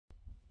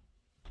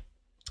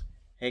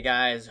Hey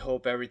guys,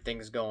 hope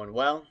everything's going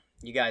well.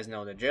 You guys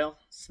know the drill.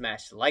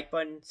 Smash the like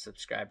button,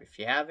 subscribe if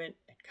you haven't,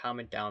 and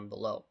comment down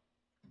below.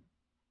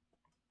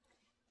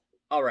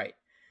 Alright,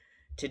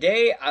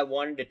 today I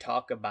wanted to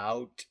talk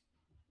about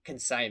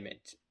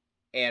consignment.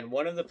 And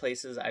one of the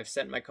places I've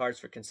sent my cards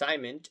for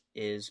consignment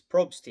is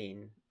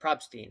Probstein,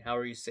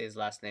 however you say his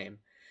last name.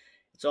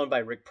 It's owned by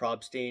Rick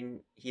Probstein.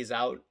 He's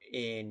out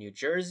in New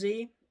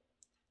Jersey.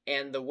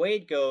 And the way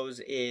it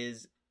goes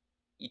is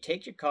you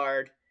take your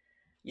card,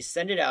 you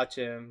send it out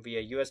to him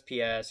via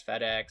USPS,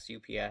 FedEx,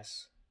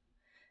 UPS,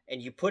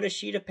 and you put a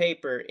sheet of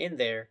paper in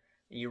there,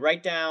 and you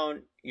write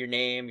down your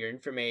name, your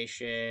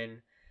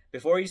information.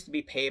 Before it used to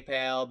be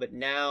PayPal, but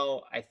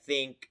now I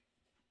think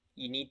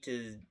you need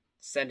to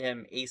send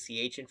him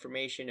ACH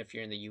information if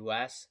you're in the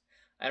US.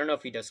 I don't know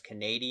if he does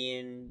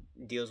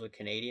deals with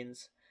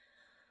Canadians.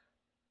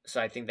 So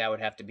I think that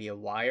would have to be a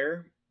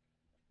wire.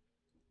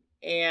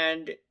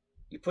 And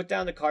you put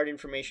down the card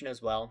information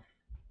as well.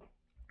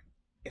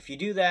 If you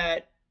do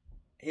that,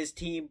 his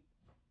team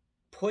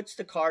puts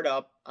the card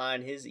up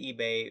on his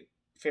eBay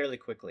fairly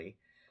quickly.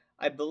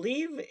 I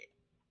believe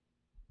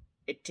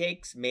it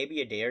takes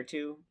maybe a day or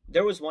two.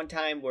 There was one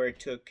time where it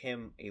took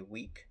him a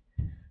week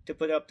to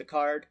put up the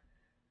card,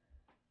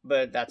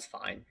 but that's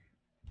fine.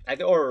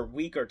 Or a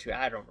week or two,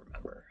 I don't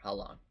remember how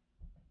long.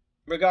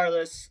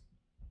 Regardless,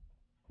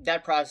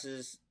 that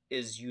process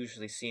is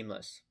usually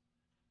seamless.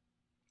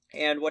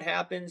 And what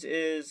happens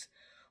is,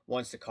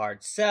 once the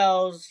card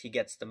sells, he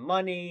gets the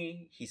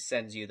money, he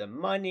sends you the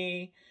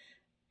money,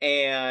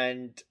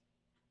 and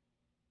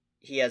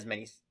he has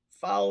many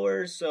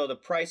followers, so the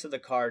price of the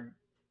card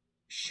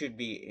should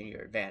be in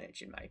your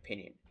advantage, in my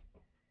opinion.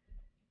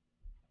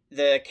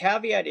 The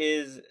caveat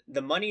is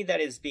the money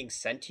that is being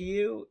sent to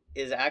you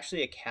is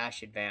actually a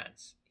cash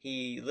advance.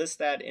 He lists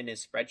that in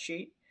his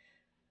spreadsheet.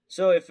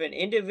 So if an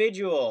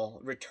individual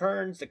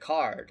returns the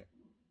card,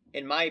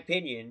 in my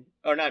opinion,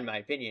 or not in my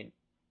opinion,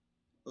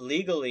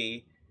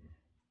 legally,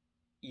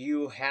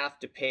 you have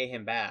to pay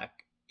him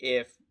back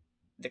if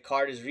the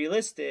card is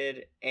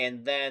relisted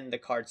and then the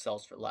card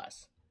sells for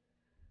less.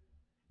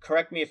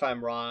 Correct me if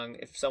I'm wrong.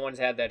 If someone's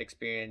had that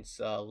experience,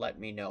 let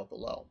me know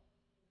below.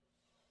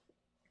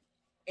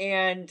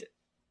 And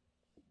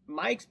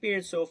my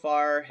experience so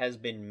far has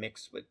been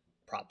mixed with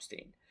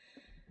Probstein.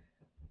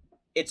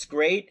 It's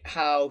great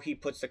how he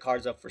puts the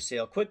cards up for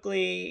sale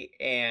quickly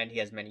and he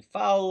has many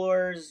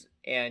followers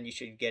and you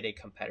should get a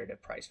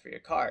competitive price for your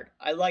card.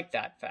 I like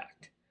that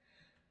fact.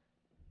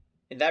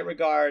 In that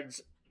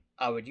regards,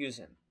 I would use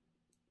him.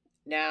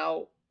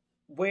 Now,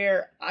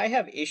 where I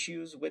have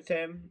issues with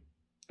him,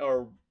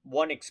 or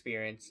one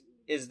experience,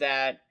 is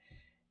that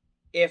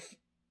if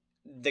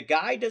the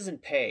guy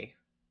doesn't pay,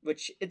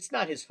 which it's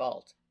not his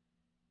fault,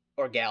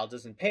 or gal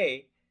doesn't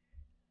pay,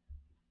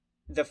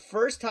 the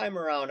first time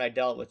around I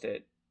dealt with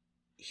it,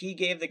 he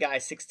gave the guy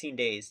 16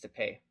 days to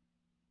pay.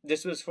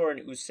 This was for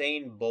an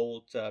Usain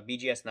Bolt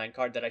BGS 9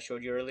 card that I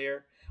showed you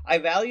earlier. I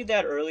valued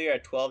that earlier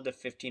at $1,200 to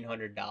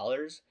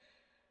 $1,500.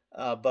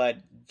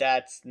 But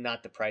that's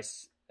not the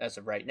price as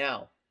of right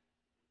now.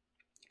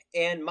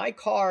 And my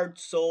card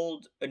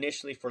sold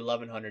initially for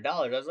 $1,100.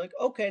 I was like,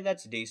 okay,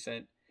 that's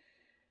decent.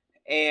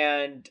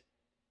 And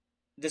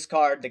this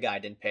card, the guy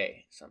didn't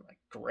pay. So I'm like,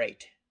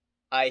 great.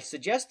 I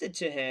suggested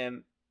to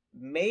him,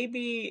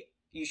 maybe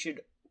you should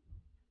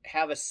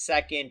have a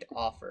second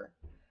offer.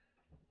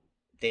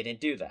 They didn't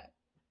do that.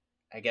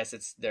 I guess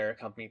it's their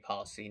company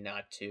policy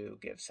not to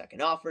give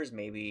second offers.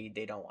 Maybe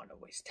they don't want to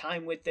waste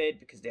time with it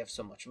because they have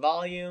so much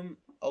volume.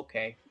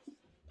 Okay,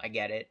 I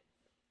get it.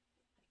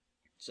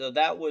 So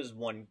that was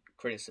one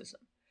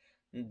criticism.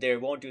 They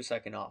won't do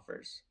second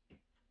offers.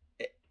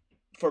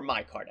 For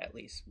my card, at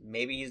least.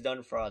 Maybe he's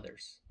done for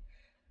others.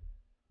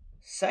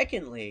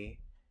 Secondly,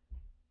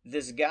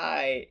 this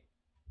guy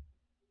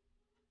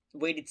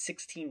waited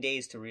 16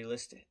 days to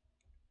relist it.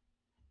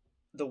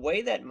 The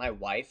way that my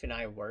wife and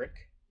I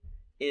work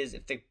is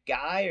if the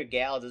guy or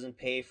gal doesn't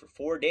pay for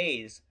 4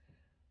 days,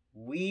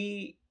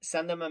 we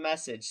send them a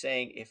message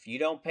saying, if you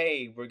don't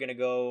pay, we're going to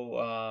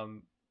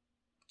go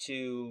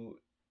to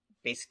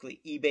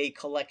basically eBay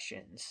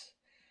collections.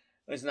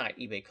 It's not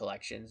eBay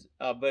collections,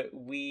 but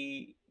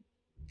we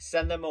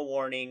send them a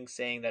warning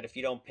saying that if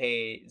you don't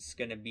pay, it's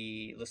going to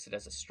be listed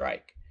as a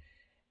strike.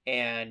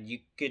 And you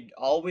could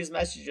always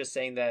message us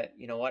saying that,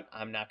 you know what,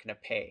 I'm not going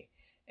to pay.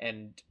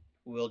 And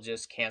we'll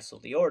just cancel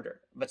the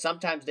order. But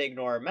sometimes they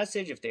ignore our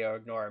message. If they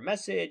ignore our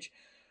message,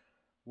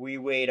 we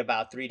wait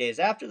about 3 days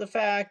after the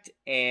fact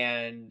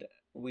and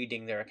we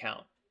ding their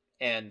account.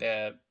 And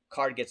the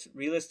card gets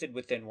relisted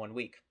within 1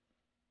 week.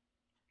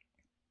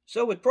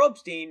 So with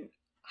Probstein,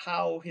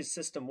 how his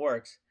system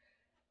works,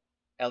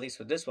 at least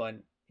with this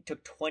one, it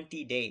took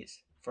 20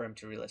 days for him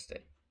to relist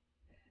it.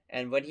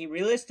 And when he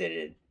relisted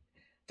it,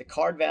 the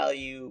card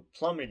value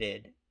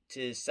plummeted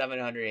to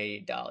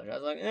 $780. I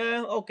was like,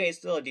 okay,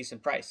 still a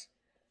decent price.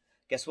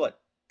 Guess what?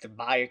 The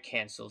buyer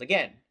canceled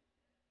again.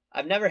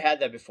 I've never had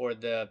that before.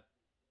 There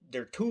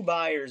are 2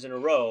 buyers in a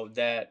row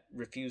that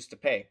refused to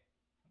pay.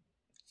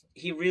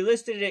 He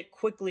relisted it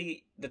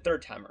quickly the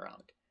 3rd time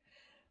around.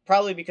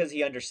 Probably because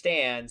he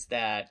understands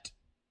that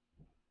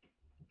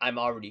I'm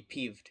already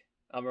peeved.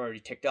 I'm already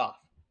ticked off.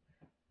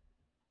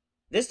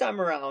 This time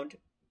around,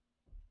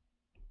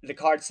 the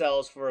card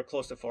sells for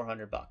close to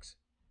 $400.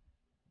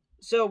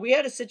 So we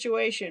had a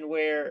situation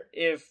where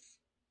if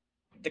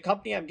the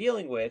company I'm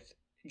dealing with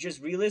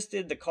just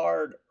relisted the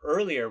card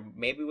earlier,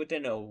 maybe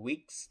within a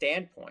week's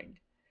standpoint,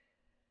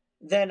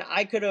 then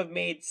I could have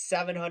made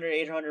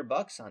 $700,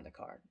 $800 on the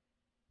card.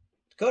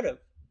 Could have.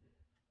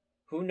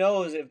 Who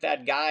knows if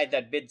that guy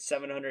that bid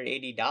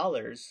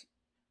 $780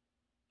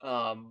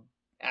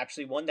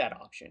 actually won that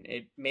auction.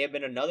 It may have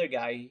been another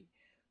guy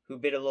who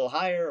bid a little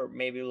higher or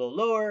maybe a little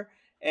lower,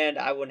 and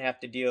I wouldn't have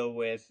to deal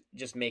with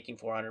just making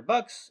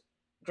 $400.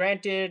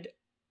 Granted,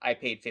 I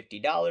paid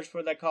 $50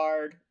 for that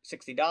card,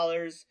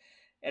 $60,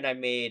 and I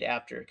made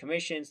after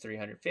commissions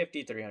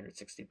 $350,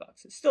 $360.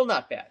 It's still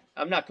not bad.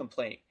 I'm not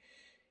complaining.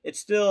 It's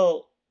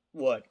still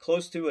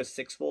close to a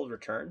six-fold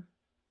return.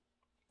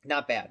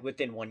 Not bad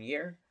within 1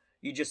 year.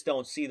 You just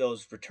don't see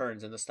those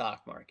returns in the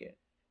stock market.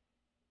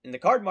 In the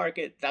card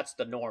market, that's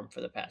the norm for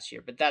the past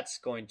year, but that's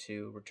going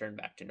to return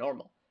back to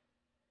normal.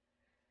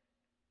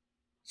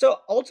 So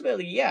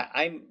ultimately, yeah,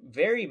 I'm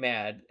very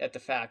mad at the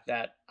fact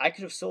that I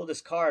could have sold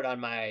this card on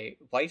my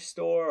wife's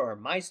store or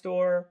my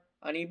store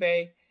on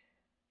eBay,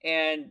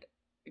 and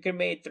it could have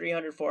made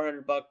 $300,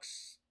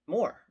 $400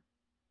 more.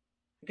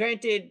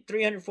 Granted,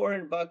 $300,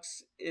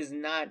 $400 is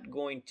not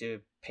going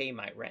to pay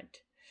my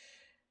rent.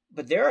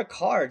 But there are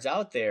cards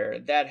out there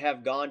that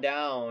have gone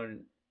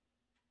down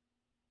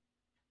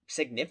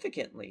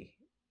significantly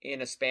in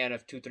a span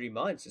of 2-3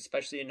 months,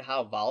 especially in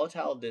how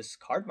volatile this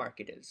card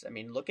market is. I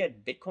mean, look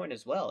at Bitcoin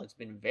as well. It's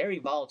been very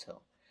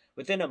volatile.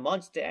 Within a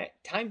month's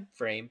time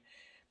frame,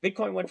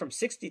 Bitcoin went from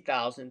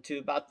 60,000 to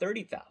about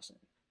 30,000,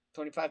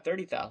 25,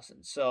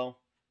 30,000. So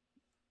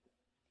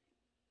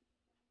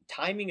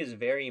timing is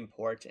very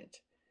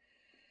important.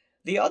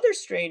 The other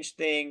strange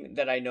thing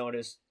that I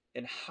noticed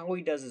in how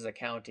he does his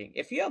accounting,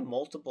 if you have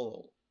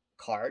multiple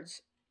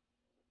cards,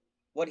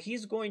 what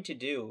he's going to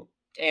do,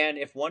 and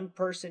if one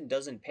person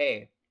doesn't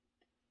pay,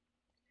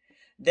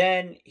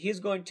 then he's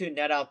going to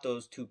net out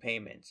those two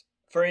payments.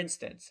 For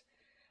instance,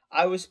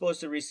 I was supposed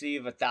to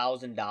receive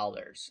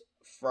 $1,000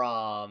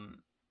 from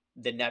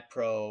the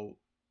NetPro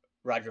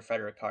Roger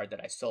Federer card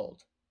that I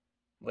sold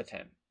with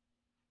him.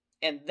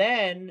 And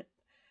then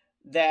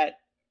that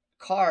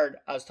card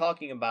I was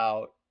talking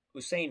about,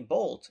 Usain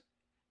Bolt,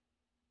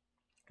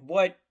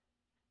 what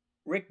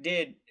Rick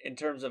did in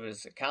terms of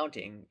his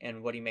accounting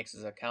and what he makes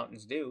his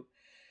accountants do,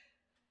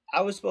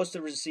 I was supposed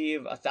to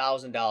receive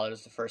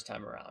 $1,000 the first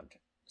time around.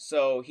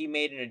 So he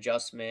made an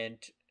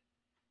adjustment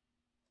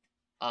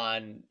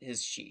on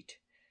his sheet.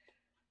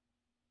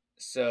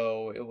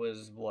 So it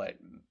was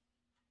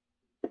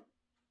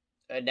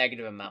a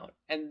negative amount.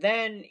 And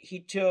then he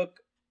took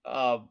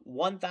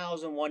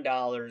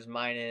 $1,001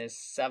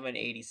 minus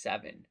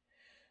 $787.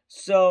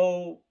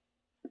 So,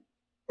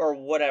 or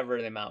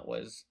whatever the amount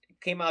was,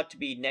 it came out to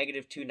be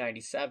negative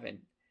 $297.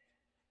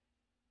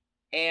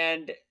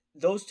 And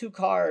those two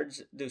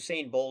cards, the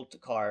Usain Bolt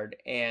card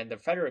and the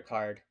Federer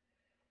card,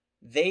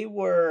 they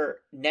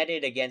were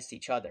netted against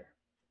each other.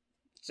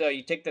 So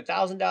you take the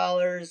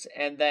 $1,000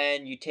 and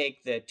then you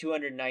take the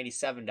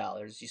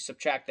 $297. You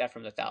subtract that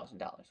from the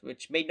 $1,000,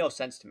 which made no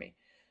sense to me.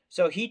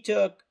 So he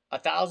took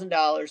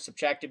 $1,000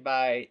 subtracted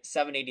by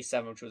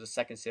 $787, which was the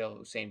second sale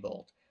of Usain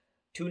Bolt,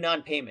 two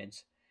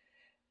non-payments,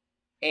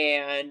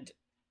 and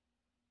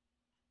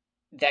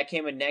that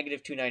came a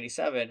negative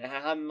 $297. And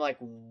I'm like,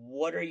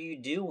 what are you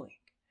doing?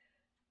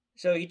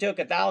 So he took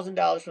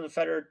 $1,000 from the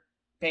Federer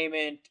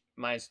payment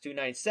minus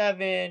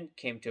 $297,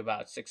 came to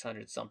about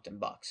 600 something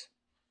bucks.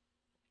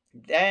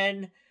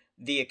 Then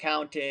the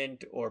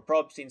accountant or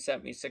Probstein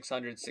sent me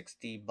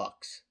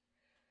 $660.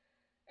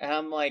 And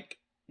I'm like,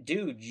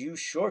 dude, you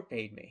short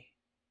paid me.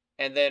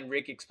 And then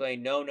Rick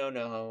explained,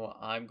 no,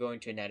 I'm going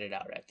to net it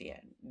out at the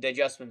end. The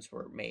adjustments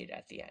were made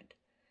at the end.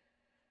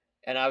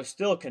 And I was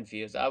still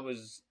confused. I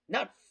was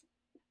not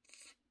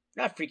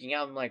freaking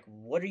out. I'm like,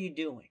 what are you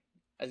doing?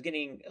 I was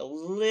getting a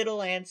little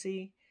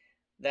antsy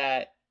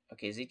that,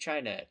 okay, is he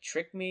trying to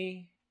trick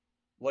me?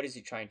 What is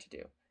he trying to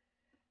do?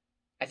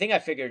 I think I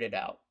figured it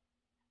out.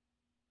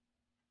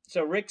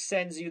 So Rick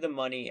sends you the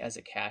money as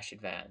a cash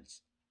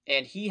advance,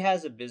 and he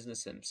has a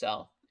business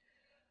himself.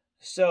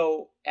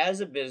 So as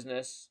a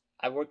business,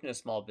 I worked in a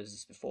small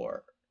business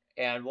before,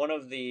 and one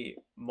of the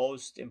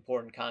most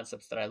important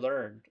concepts that I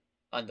learned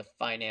on the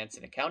finance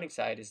and accounting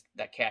side is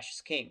that cash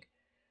is king.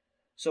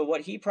 So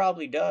what he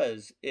probably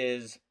does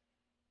is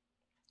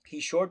he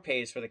short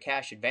pays for the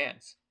cash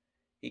advance.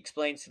 He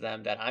explains to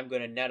them that I'm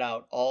going to net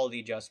out all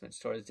the adjustments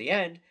towards the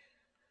end,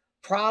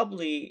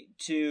 probably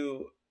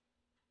to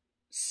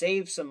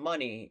save some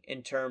money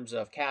in terms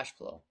of cash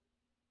flow.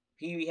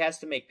 He has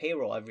to make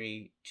payroll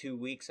every 2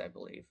 weeks, I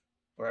believe,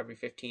 or every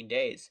 15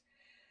 days.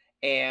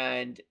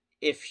 And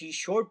if he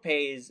short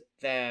pays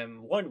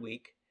them 1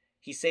 week,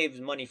 he saves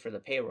money for the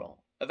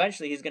payroll.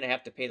 Eventually, he's going to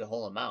have to pay the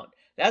whole amount.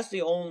 That's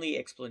the only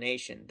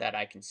explanation that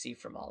I can see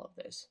from all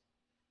of this.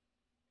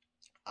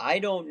 I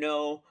don't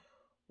know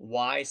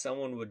why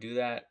someone would do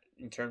that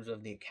in terms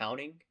of the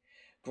accounting.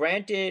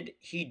 Granted,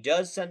 he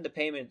does send the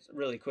payments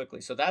really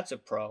quickly, so that's a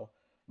pro.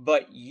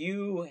 But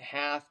you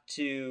have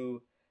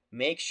to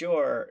make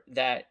sure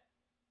that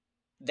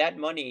that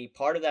money,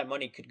 part of that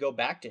money, could go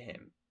back to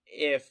him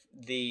if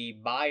the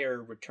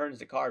buyer returns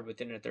the card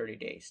within a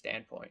 30-day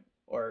standpoint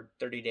or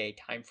 30-day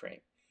time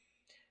frame.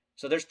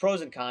 So there's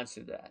pros and cons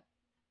to that.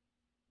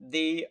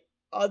 The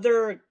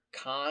other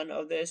con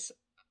of this,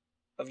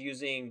 of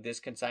using this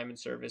consignment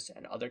service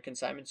and other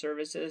consignment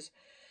services,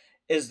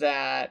 is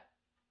that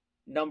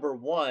number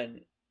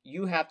one,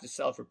 you have to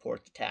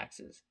self-report the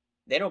taxes.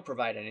 They don't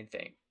provide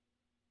anything.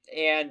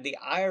 And the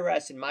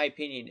IRS, in my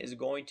opinion, is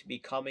going to be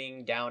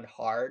coming down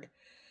hard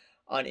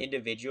on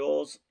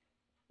individuals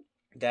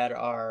that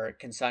are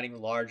consigning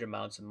large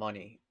amounts of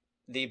money.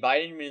 The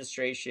Biden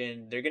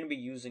administration, they're going to be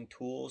using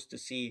tools to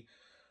see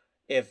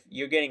if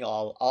you're getting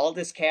all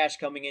this cash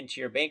coming into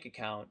your bank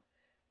account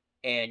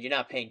and you're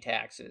not paying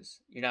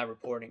taxes, you're not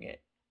reporting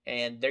it,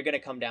 and they're going to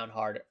come down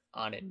hard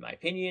on it, in my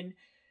opinion.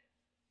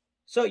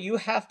 So you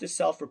have to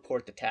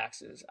self-report the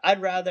taxes.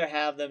 I'd rather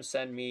have them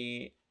send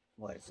me,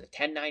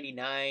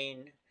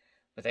 1099,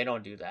 but they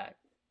don't do that.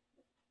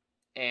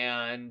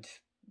 And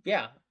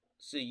yeah,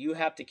 so you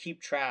have to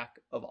keep track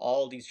of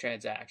all these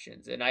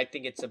transactions, and I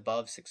think it's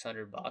above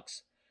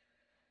 $600.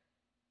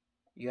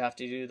 You have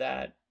to do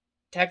that.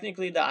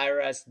 Technically, the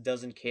IRS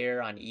doesn't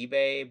care on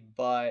eBay,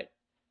 but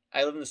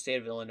I live in the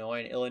state of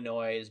Illinois, and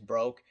Illinois is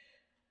broke,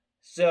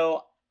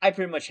 so I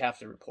pretty much have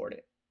to report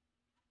it.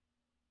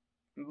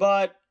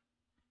 But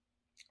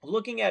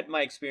looking at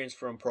my experience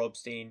from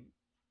Probstein,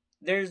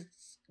 there's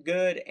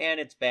good and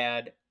it's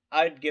bad.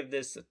 I'd give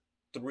this a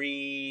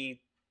 3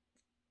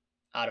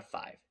 out of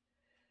 5.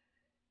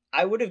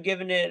 I would have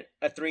given it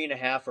a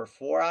 3.5 or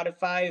 4 out of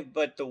 5,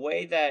 but the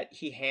way that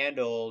he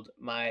handled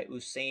my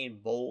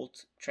Usain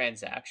Bolt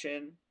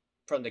transaction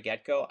from the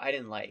get-go, I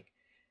didn't like.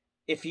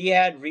 If he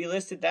had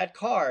relisted that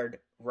card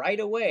right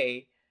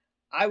away,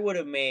 I would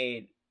have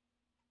made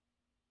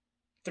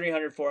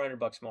 $300,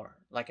 $400 more,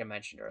 like I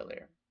mentioned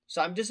earlier.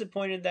 So I'm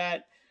disappointed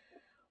that.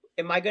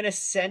 Am I going to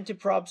send to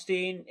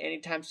Probstein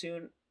anytime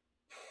soon?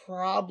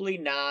 Probably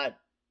not.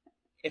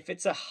 If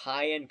it's a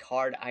high-end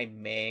card, I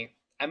may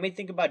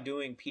think about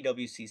doing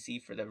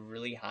PWCC for the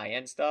really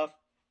high-end stuff.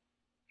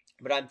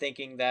 But I'm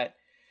thinking that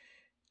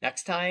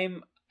next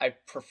time I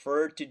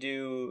prefer to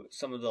do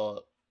some of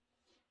the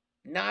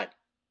not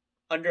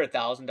under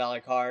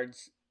 $1,000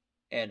 cards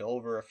and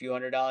over a few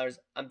 $100s.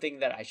 I'm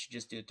thinking that I should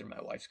just do it through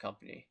my wife's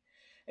company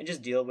and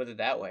just deal with it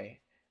that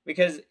way.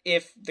 Because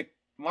if the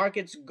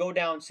markets go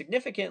down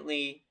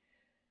significantly,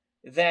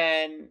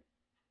 then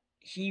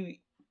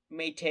he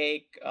may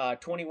take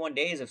 21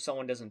 days if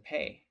someone doesn't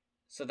pay.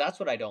 So that's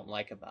what I don't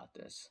like about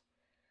this.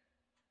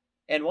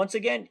 And once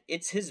again,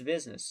 it's his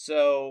business.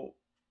 So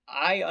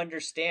I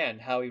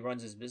understand how he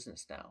runs his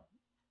business now.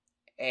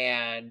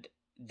 And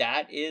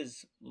that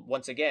is,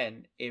 once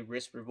again, a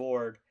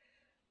risk-reward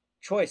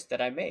choice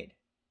that I made.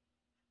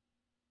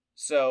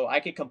 So I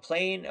could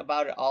complain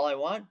about it all I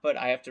want, but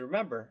I have to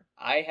remember,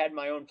 I had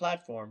my own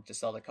platform to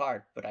sell the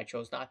card, but I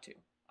chose not to.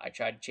 I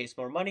tried to chase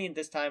more money, and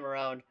this time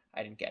around,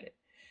 I didn't get it.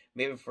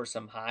 Maybe for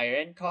some higher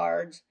end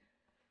cards,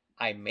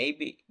 I may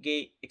be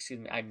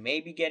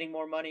getting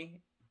more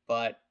money,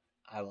 but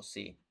I will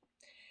see.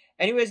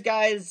 Anyways,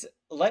 guys,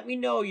 let me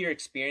know your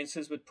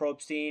experiences with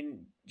Probstein.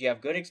 Do you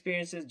have good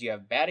experiences? Do you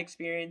have bad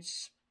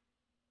experience?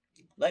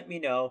 Let me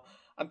know.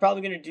 I'm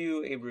probably going to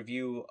do a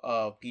review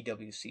of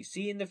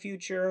PWCC in the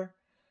future.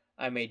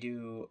 I may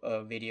do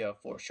a video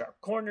for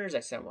Sharp Corners. I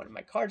sent one of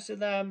my cards to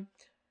them.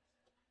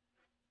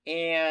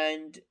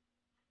 And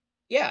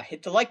yeah,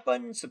 hit the like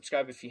button,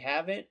 subscribe if you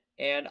haven't,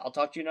 and I'll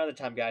talk to you another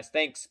time, guys.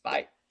 Thanks.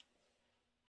 Bye.